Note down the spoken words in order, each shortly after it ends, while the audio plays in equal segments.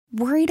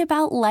Worried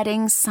about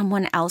letting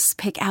someone else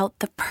pick out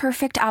the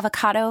perfect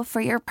avocado for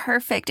your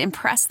perfect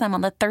impress them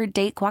on the third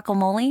date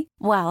guacamole?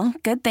 Well,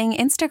 good thing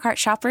Instacart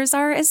shoppers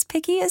are as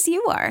picky as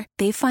you are.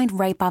 They find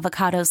ripe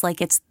avocados like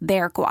it's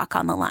their guac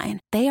on the line.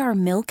 They are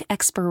milk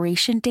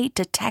expiration date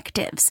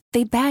detectives.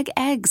 They bag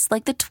eggs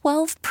like the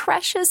 12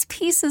 precious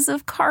pieces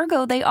of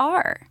cargo they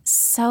are.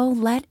 So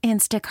let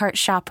Instacart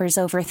shoppers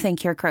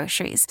overthink your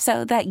groceries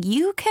so that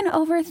you can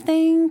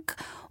overthink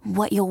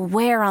what you'll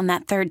wear on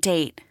that third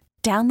date.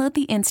 Download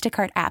the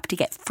Instacart app to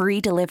get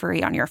free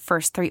delivery on your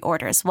first 3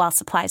 orders while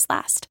supplies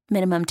last.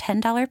 Minimum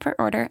 $10 per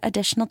order.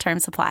 Additional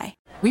terms apply.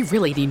 We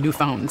really need new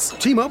phones.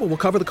 T-Mobile will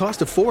cover the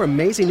cost of 4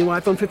 amazing new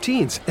iPhone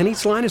 15s, and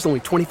each line is only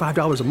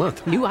 $25 a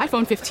month. New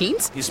iPhone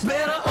 15s? It's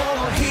better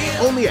over here.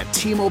 Only at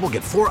T-Mobile,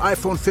 get 4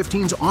 iPhone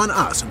 15s on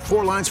us and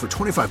 4 lines for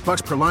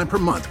 $25 per line per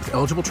month with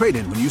eligible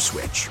trade-in when you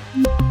switch.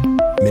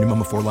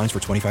 Minimum of 4 lines for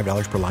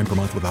 $25 per line per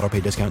month with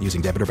autopay discount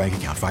using debit or bank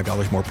account.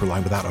 $5 more per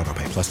line without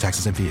autopay, plus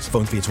taxes and fees.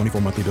 Phone fee at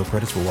 24 monthly bill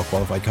credits for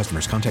well-qualified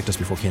customers. Contact us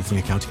before canceling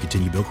account to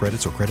continue bill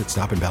credits or credit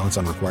stop and balance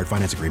on required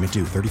finance agreement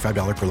due.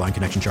 $35 per line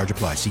connection charge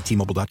applies. See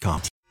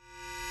T-Mobile.com.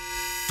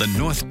 The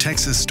North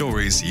Texas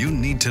stories you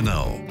need to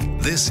know.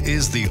 This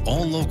is the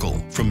All Local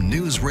from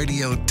News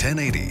Radio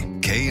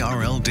 1080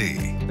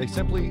 KRLD. They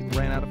simply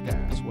ran out of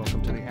gas.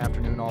 Welcome to the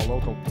afternoon All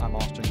Local. I'm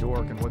Austin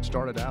York, and what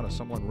started out as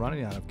someone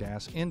running out of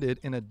gas ended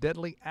in a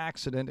deadly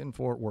accident in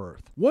Fort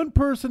Worth. One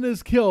person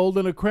is killed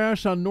in a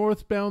crash on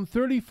northbound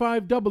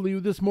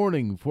 35W this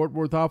morning. Fort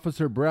Worth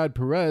officer Brad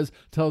Perez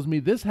tells me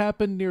this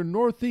happened near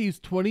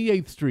Northeast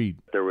 28th Street.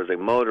 There was a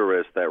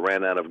motorist that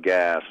ran out of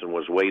gas and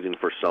was waiting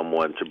for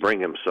someone to bring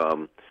him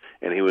some,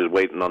 and he was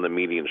waiting on the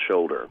median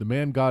shoulder. The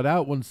man got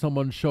out when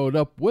someone showed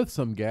up with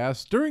some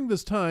gas. During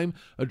this time,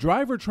 a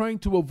driver trying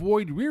to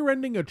avoid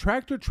rear-ending a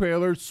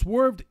tractor-trailer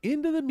swerved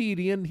into the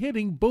median,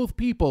 hitting both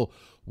people.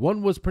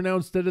 One was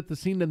pronounced dead at the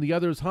scene and the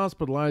other is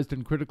hospitalized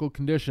in critical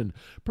condition.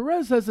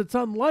 Perez says it's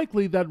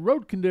unlikely that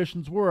road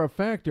conditions were a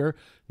factor.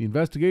 The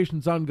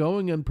investigation's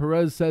ongoing, and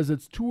Perez says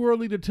it's too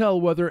early to tell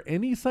whether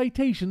any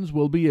citations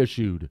will be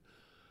issued.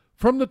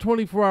 From the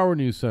 24-Hour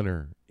News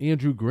Center,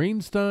 Andrew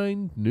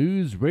Greenstein,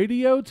 News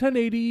Radio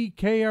 1080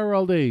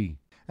 KRLD.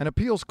 An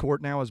appeals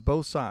court now has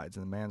both sides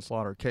in the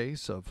manslaughter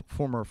case of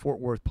former Fort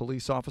Worth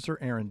police officer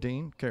Aaron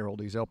Dean.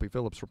 KRLD's LP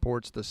Phillips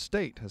reports the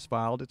state has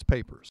filed its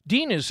papers.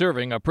 Dean is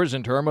serving a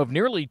prison term of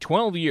nearly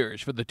 12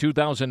 years for the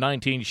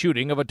 2019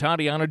 shooting of a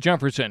Tatiana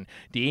Jefferson.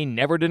 Dean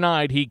never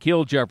denied he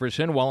killed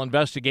Jefferson while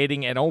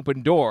investigating an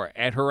open door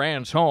at her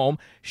aunt's home.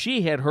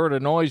 She had heard a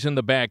noise in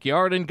the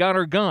backyard and got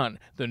her gun.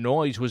 The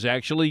noise was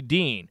actually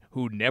Dean,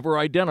 who never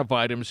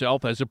identified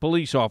himself as a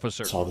police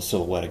officer. I saw the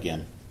silhouette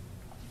again,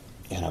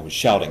 and I was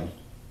shouting.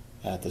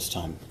 At this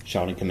time,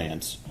 shouting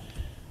commands.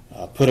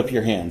 Put up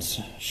your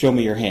hands. Show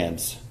me your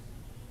hands.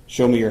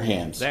 Show me your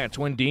hands. That's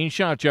when Dean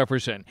shot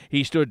Jefferson.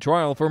 He stood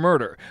trial for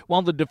murder.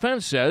 While the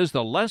defense says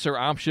the lesser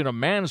option of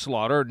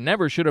manslaughter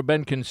never should have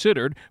been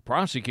considered,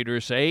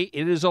 prosecutors say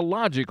it is a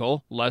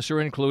logical,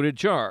 lesser-included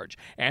charge.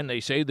 And they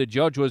say the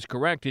judge was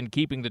correct in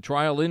keeping the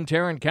trial in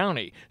Tarrant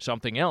County.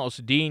 Something else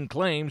Dean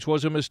claims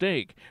was a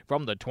mistake.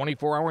 From the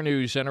 24-Hour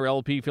News Center,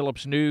 LP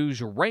Phillips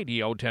News,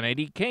 Radio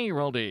 1080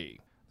 KRLD.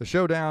 The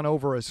showdown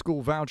over a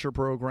school voucher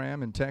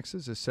program in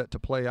Texas is set to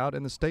play out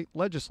in the state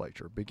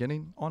legislature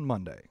beginning on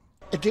Monday.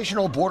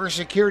 Additional border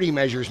security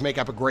measures make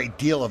up a great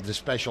deal of the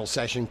special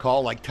session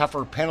call, like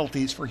tougher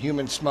penalties for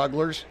human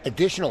smugglers,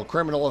 additional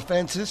criminal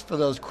offenses for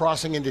those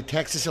crossing into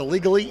Texas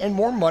illegally, and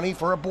more money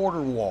for a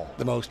border wall.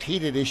 The most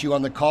heated issue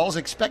on the call is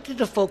expected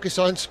to focus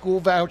on school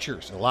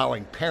vouchers,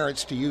 allowing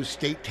parents to use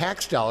state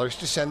tax dollars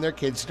to send their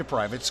kids to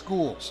private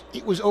schools.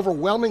 It was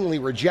overwhelmingly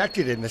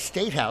rejected in the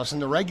State House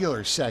in the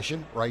regular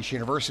session. Rice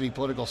University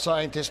political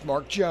scientist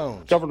Mark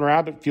Jones. Governor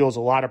Abbott feels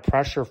a lot of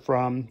pressure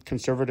from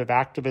conservative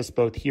activists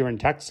both here in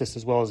Texas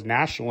as well as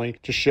nationally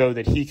to show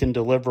that he can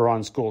deliver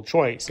on school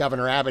choice.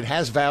 Governor Abbott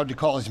has vowed to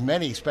call as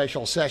many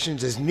special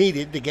sessions as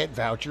needed to get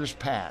vouchers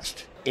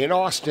passed. In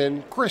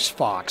Austin, Chris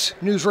Fox,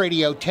 News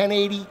Radio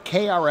 1080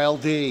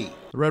 KRLD.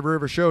 The Red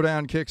River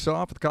Showdown kicks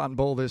off at the Cotton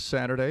Bowl this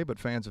Saturday, but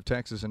fans of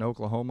Texas and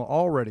Oklahoma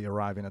already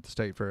arriving at the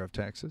State Fair of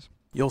Texas.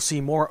 You'll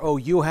see more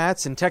OU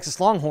hats and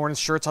Texas Longhorns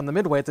shirts on the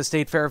Midway at the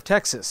State Fair of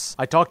Texas.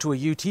 I talked to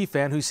a UT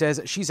fan who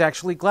says she's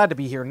actually glad to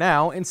be here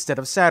now instead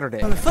of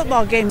Saturday. On the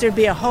football game, there'd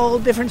be a whole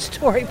different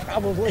story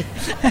probably.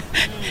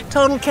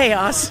 Total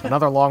chaos.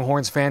 Another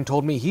Longhorns fan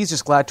told me he's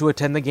just glad to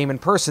attend the game in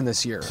person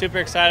this year. Super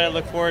excited,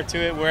 look forward to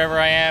it wherever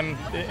I am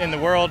in the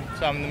world.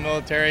 So I'm in the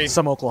military.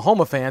 Some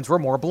Oklahoma fans were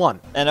more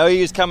blunt. And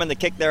OU's coming to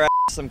kick their ass.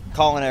 I'm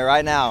calling it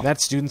right now. That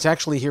student's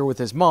actually here with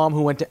his mom,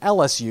 who went to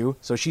LSU,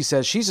 so she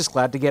says she's just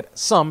glad to get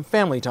some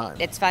family time.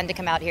 It's fun to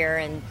come out here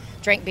and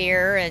drink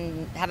beer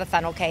and have a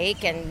funnel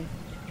cake and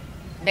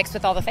mix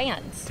with all the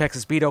fans.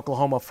 Texas beat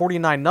Oklahoma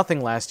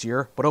 49-0 last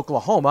year, but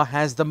Oklahoma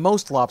has the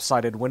most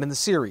lopsided win in the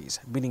series,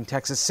 beating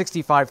Texas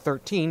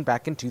 65-13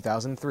 back in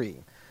 2003.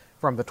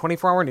 From the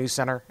 24-Hour News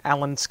Center,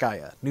 Alan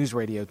Skaya, News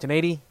Radio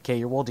 1080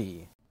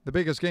 KRLD. The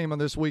biggest game on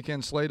this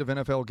weekend's slate of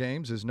NFL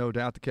games is no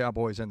doubt the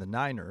Cowboys and the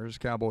Niners.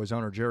 Cowboys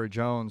owner Jerry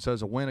Jones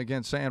says a win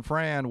against San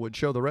Fran would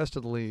show the rest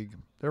of the league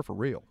they're for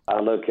real. I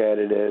look at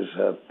it as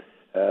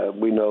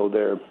we know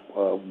they're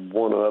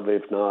one of,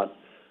 if not,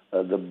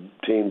 the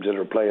teams that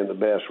are playing the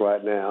best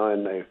right now,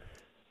 and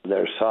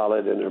they're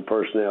solid in their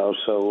personnel,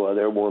 so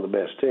they're one of the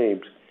best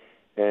teams.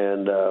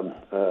 And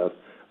a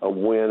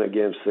win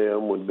against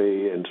them would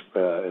be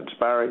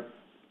inspiring,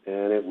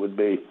 and it would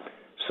be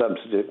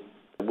substantive.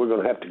 We're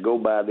going to have to go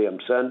by them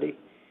Sunday,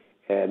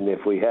 and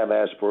if we have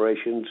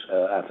aspirations,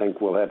 I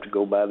think we'll have to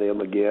go by them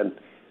again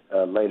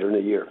later in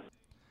the year.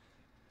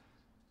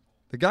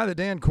 The guy that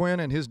Dan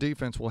Quinn and his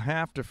defense will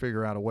have to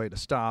figure out a way to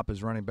stop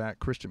is running back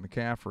Christian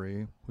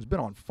McCaffrey, who's been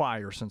on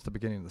fire since the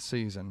beginning of the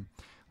season.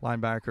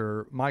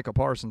 Linebacker Micah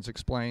Parsons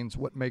explains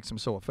what makes him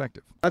so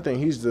effective. I think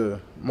he's the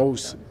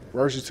most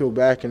versatile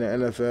back in the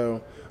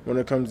NFL when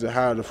it comes to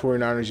how the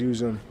 49ers use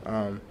him.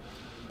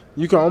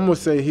 You can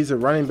almost say he's a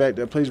running back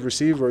that plays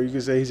receiver, or you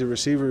can say he's a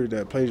receiver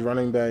that plays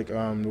running back.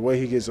 The way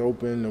he gets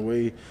open, the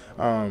way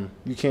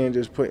you can't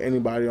just put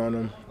anybody on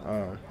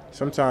him.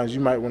 Sometimes you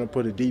might want to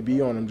put a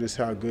DB on him, just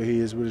how good he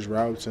is with his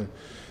routes and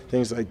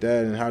things like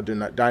that, and how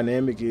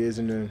dynamic he is,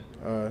 and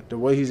then the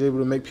way he's able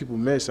to make people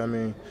miss. I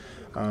mean,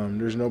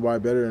 there's nobody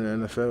better in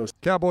the NFL.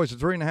 Cowboys are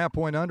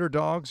 3.5-point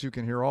underdogs. You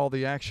can hear all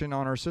the action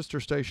on our sister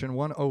station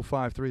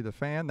 105.3 The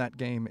Fan. That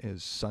game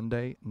is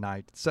Sunday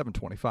night,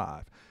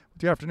 7:25.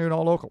 With the afternoon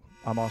All Local,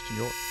 I'm Austin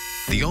York.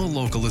 The All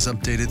Local is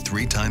updated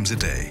 3 times a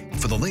day.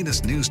 For the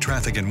latest news,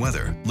 traffic, and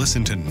weather,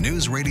 listen to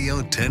News Radio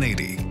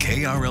 1080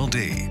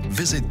 KRLD.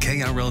 Visit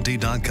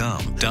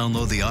KRLD.com,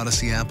 download the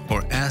Odyssey app,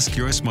 or ask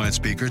your smart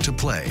speaker to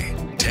play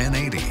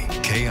 1080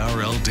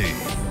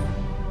 KRLD.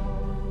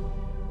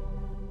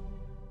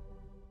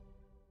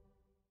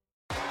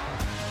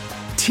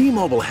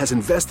 T-Mobile has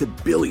invested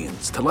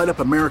billions to light up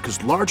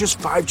America's largest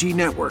 5G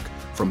network,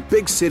 from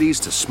big cities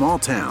to small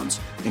towns,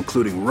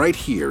 including right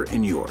here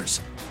in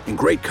yours. And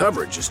great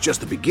coverage is just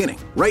the beginning.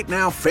 Right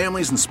now,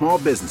 families and small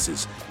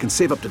businesses can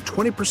save up to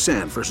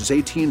 20% versus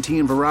AT&T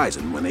and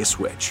Verizon when they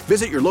switch.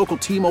 Visit your local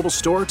T-Mobile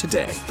store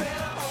today.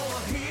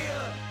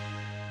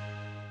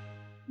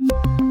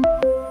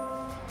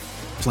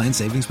 Plan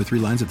savings with 3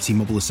 lines of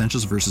T-Mobile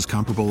Essentials versus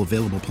comparable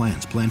available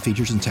plans. Plan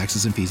features and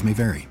taxes and fees may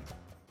vary.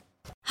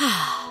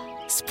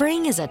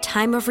 Spring is a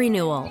time of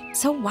renewal,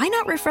 so why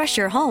not refresh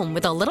your home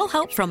with a little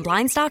help from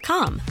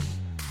Blinds.com?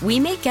 We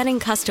make getting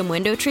custom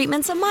window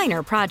treatments a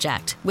minor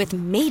project with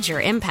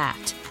major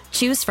impact.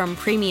 Choose from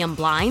premium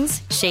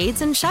blinds,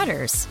 shades, and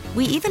shutters.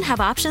 We even have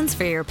options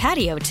for your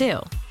patio, too.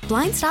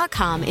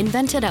 Blinds.com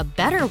invented a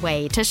better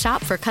way to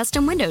shop for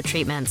custom window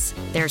treatments.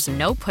 There's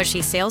no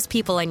pushy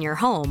salespeople in your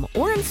home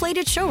or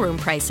inflated showroom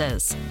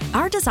prices.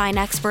 Our design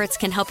experts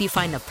can help you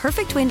find the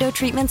perfect window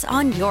treatments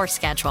on your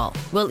schedule.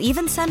 We'll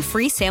even send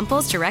free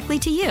samples directly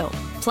to you.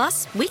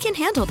 Plus, we can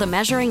handle the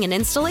measuring and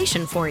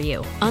installation for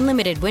you.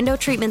 Unlimited window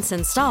treatments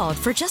installed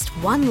for just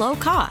one low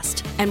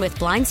cost. And with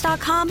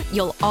Blinds.com,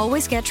 you'll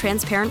always get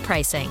transparent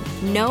pricing.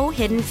 No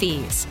hidden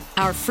fees.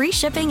 Our free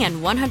shipping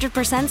and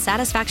 100%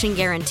 satisfaction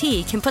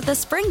guarantee can put the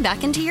spring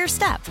back into your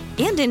step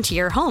and into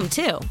your home,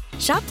 too.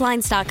 Shop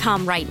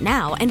Blinds.com right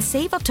now and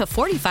save up to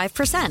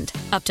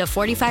 45%. Up to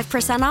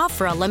 45% off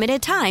for a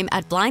limited time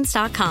at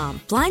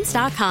Blinds.com.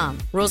 Blinds.com.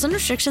 Rules and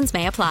restrictions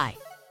may apply.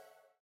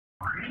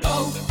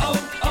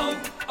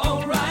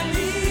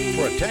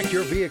 Protect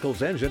your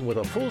vehicle's engine with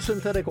a full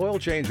synthetic oil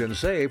change and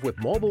save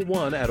with Mobile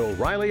One at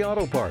O'Reilly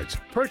Auto Parts.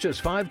 Purchase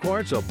 5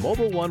 quarts of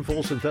Mobile One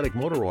full synthetic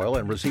motor oil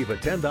and receive a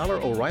 $10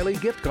 O'Reilly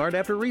gift card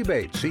after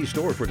rebate. See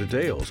store for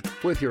details.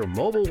 With your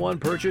Mobile One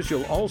purchase,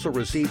 you'll also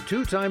receive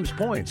 2 times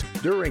points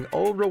during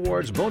O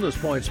Rewards Bonus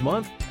Points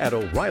Month at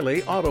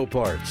O'Reilly Auto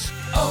Parts.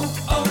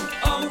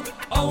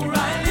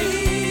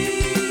 O'Reilly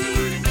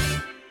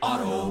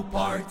Auto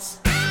Parts.